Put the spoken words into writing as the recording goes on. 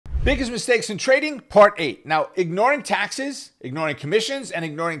Biggest mistakes in trading, part 8. Now, ignoring taxes, ignoring commissions, and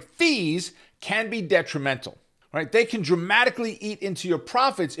ignoring fees can be detrimental, right? They can dramatically eat into your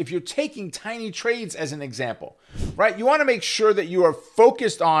profits if you're taking tiny trades as an example, right? You want to make sure that you are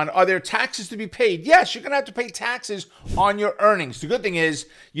focused on, are there taxes to be paid? Yes, you're going to have to pay taxes on your earnings. The good thing is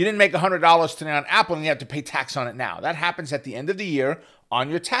you didn't make $100 today on Apple and you have to pay tax on it now. That happens at the end of the year on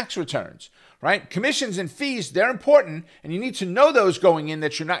your tax returns, right? Commissions and fees, they're important, and you need to know those going in,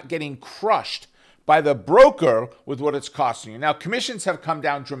 that you're not getting crushed by the broker with what it's costing you. Now, commissions have come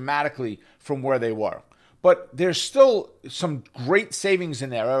down dramatically from where they were, but there's still some great savings in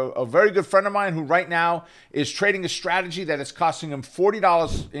there. A very good friend of mine who right now is trading a strategy that is costing him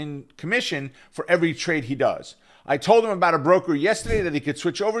 $40 in commission for every trade he does. I told him about a broker yesterday that he could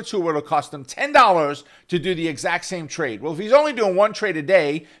switch over to where it'll cost him $10 to do the exact same trade. Well, if he's only doing one trade a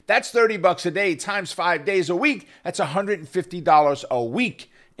day, that's $30 a day times 5 days a week. That's $150 a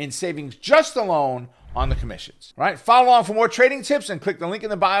week in savings just alone on the commissions. All right, follow on for more trading tips and click the link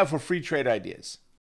in the bio for free trade ideas.